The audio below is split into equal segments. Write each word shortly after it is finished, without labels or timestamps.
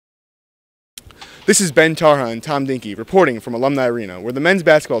This is Ben Tarha and Tom Dinky reporting from Alumni Arena, where the men's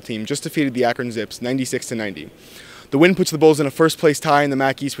basketball team just defeated the Akron Zips 96-90. The win puts the Bulls in a first-place tie in the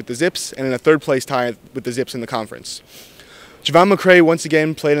MAC East with the Zips and in a third-place tie with the Zips in the conference. Javon McCray once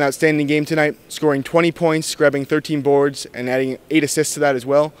again played an outstanding game tonight, scoring 20 points, grabbing 13 boards, and adding 8 assists to that as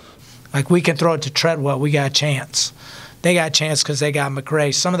well. Like, we can throw it to Treadwell, we got a chance. They got a chance because they got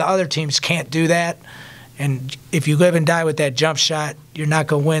McCray. Some of the other teams can't do that. And if you live and die with that jump shot, you're not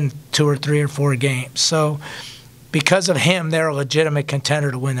going to win 2 or 3 or 4 games. So because of him, they're a legitimate contender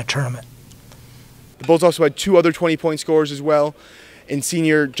to win the tournament. The Bulls also had 2 other 20-point scorers as well, in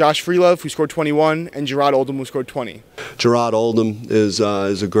senior Josh Freelove, who scored 21, and Gerard Oldham, who scored 20. Gerard Oldham is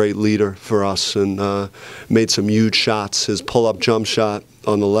a great leader for us and made some huge shots. His pull-up jump shot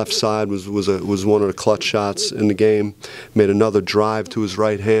on the left side was one of the clutch shots in the game. Made another drive to his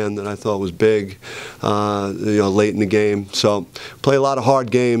right hand that I thought was big, late in the game. So play a lot of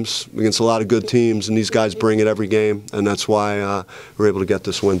hard games against a lot of good teams, and these guys bring it every game, and that's why we're able to get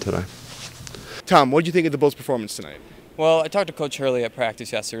this win today. Tom, what did you think of the Bulls' performance tonight? Well, I talked to Coach Hurley at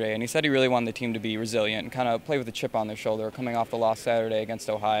practice yesterday, and he said he really wanted the team to be resilient and kind of play with a chip on their shoulder coming off the loss Saturday against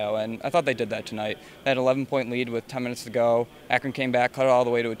Ohio, and I thought they did that tonight. They had an 11-point lead with 10 minutes to go. Akron came back, cut it all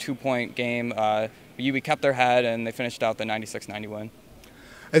the way to a 2-point game. UB kept their head, and they finished out the 96-90 win.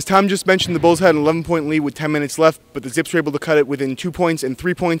 As Tom just mentioned, the Bulls had an 11-point lead with 10 minutes left, but the Zips were able to cut it within 2 points and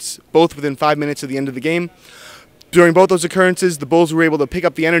 3 points, both within 5 minutes of the end of the game. During both those occurrences, the Bulls were able to pick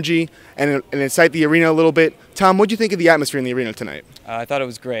up the energy and incite the arena a little bit. Tom, what did you think of the atmosphere in the arena tonight? I thought it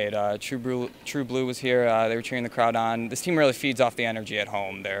was great. True Blue was here. They were cheering the crowd on. This team really feeds off the energy at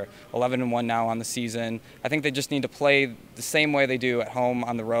home. They're 11-1 now on the season. I think they just need to play the same way they do at home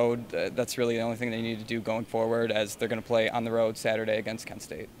on the road. That's really the only thing they need to do going forward, as they're going to play on the road Saturday against Kent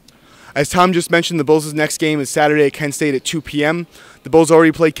State. As Tom just mentioned, the Bulls' next game is Saturday at Kent State at 2 p.m. The Bulls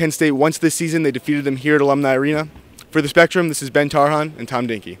already played Kent State once this season. They defeated them here at Alumni Arena. For The Spectrum, this is Ben Tarhan and Tom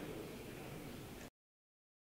Dinky.